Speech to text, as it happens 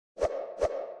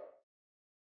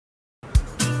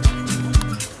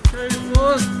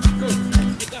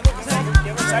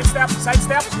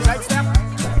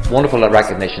Wonderful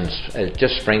recognitions. It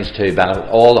just brings to benefit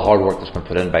all the hard work that's been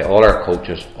put in by all our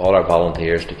coaches, all our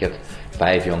volunteers to get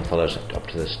 5 young fellas up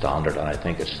to the standard, and I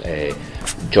think it's a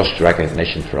just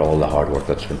recognition for all the hard work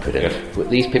that's been put in.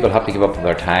 These people have to give up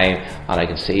their time, and I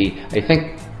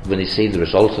think when they see the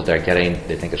results that they're getting,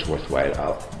 they think it's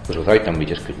worthwhile. Because without them, we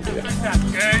just couldn't do it.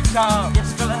 Good job.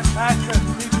 Yes, for that action.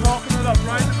 Keep walking it up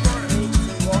right in the corner.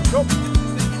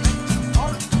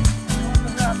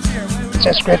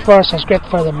 It's great for us. It's great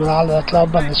for the morale of the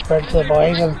club and the spirit for the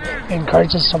boys, and it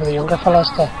encourages some of the younger fellas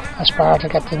to aspire to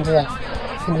get into the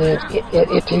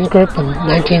 18 group and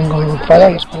 19 going further.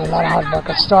 It's been a lot of hard work.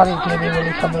 It started maybe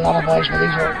really from a lot of boys, but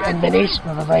these were in minis. We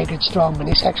have a very good strong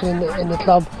mini section in the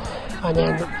club, and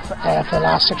then for the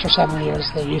last 6 or 7 years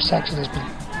the youth section has been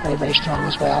very, very strong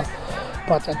as well.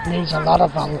 But it needs a lot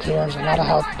of volunteers, a lot of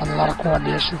help and a lot of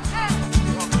coordination.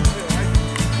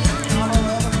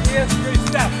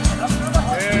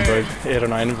 About 8 or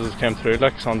 9 of us came through,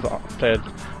 like, some played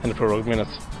in the pro rugby, and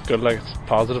it's good, like, it's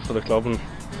positive for the club and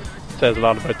says a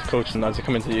lot about the coach. And as you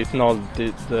come into youth and all,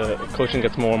 the coaching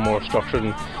gets more and more structured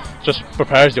and just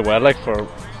prepares you well, like, for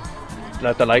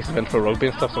the likes of pro rugby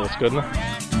and stuff, so it's good now.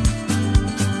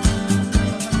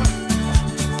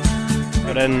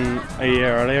 Got in a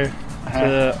year earlier to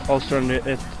the Ulster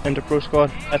Interpro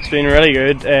squad. It's been really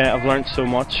good. I've learnt so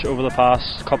much over the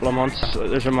past couple of months.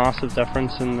 There's a massive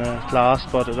difference in the class,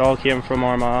 but it all came from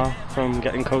Armagh, from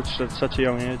getting coached at such a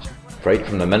young age. Right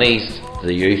from the minis to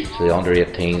the youth to the under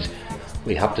 18s,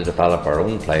 we have to develop our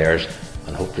own players,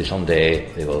 and hopefully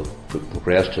someday they will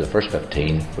progress to the first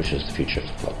 15, which is the future of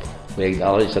the club. We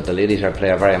acknowledge that the ladies play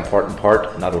a very important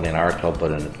part, not only in our club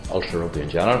but in Ulster Rugby in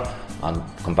general, and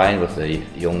combined with the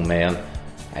young men,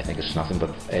 I think it's nothing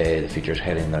but the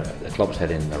club's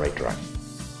heading in the right direction.